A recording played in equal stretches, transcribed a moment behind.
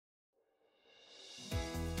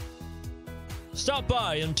Stop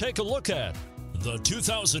by and take a look at the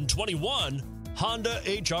 2021 Honda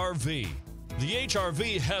HR-V. The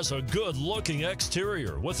HR-V has a good-looking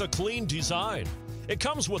exterior with a clean design. It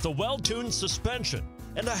comes with a well-tuned suspension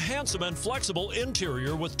and a handsome and flexible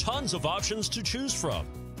interior with tons of options to choose from.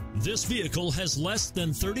 This vehicle has less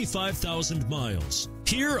than 35,000 miles.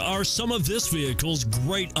 Here are some of this vehicle's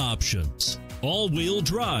great options: all-wheel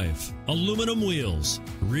drive, aluminum wheels,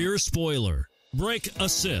 rear spoiler, brake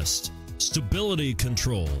assist, stability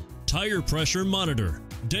control, tire pressure monitor,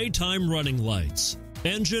 daytime running lights,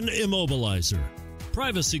 engine immobilizer,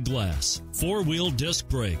 privacy glass, four-wheel disc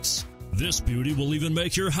brakes. This beauty will even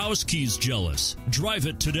make your house keys jealous. Drive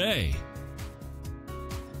it today.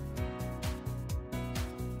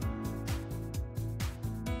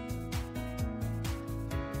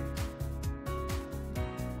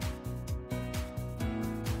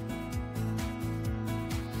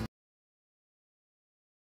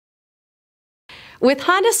 With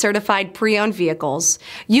Honda certified pre-owned vehicles,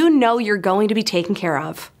 you know you're going to be taken care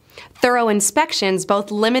of. Thorough inspections,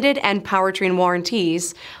 both limited and powertrain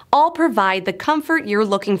warranties, all provide the comfort you're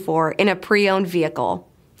looking for in a pre-owned vehicle.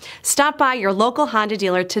 Stop by your local Honda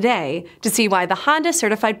dealer today to see why the Honda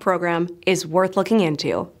certified program is worth looking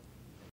into.